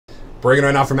Breaking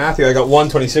right now for Matthew. I got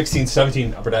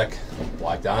 1-2016-17 Upper Deck.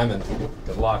 Black Diamond.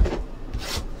 Good luck.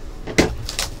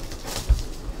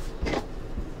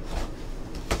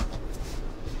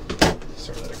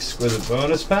 Start that exquisite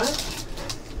bonus pack.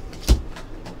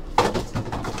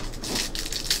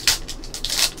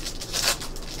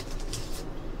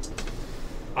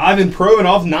 Ivan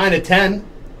Provanov, 9/10.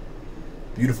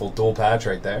 Beautiful dual patch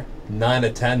right there.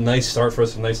 9/10. Nice start for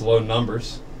us with nice low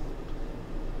numbers.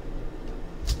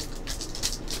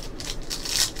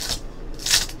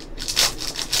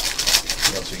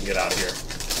 What else we can get out of here?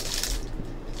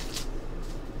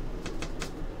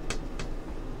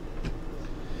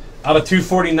 Out of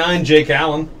 249, Jake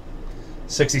Allen.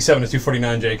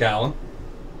 67/249, Jake Allen.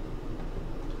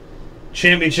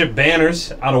 Championship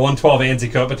banners out of 112,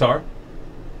 Anze Kopitar.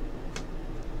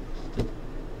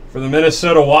 For the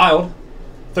Minnesota Wild,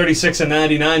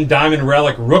 36/99, Diamond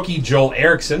Relic rookie, Joel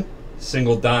Eriksson.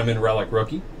 Single Diamond Relic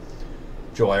rookie.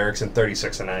 Joel Eriksson,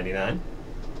 36/99.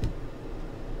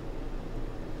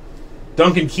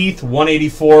 Duncan Keith,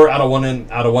 184 out of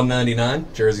 199.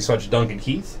 Jersey swatch Duncan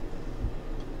Keith.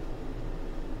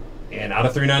 And out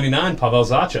of 399, Pavel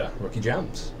Zacha, rookie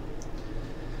gems.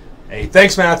 Hey,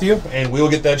 thanks, Matthew, and we will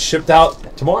get that shipped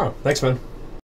out tomorrow. Thanks, man.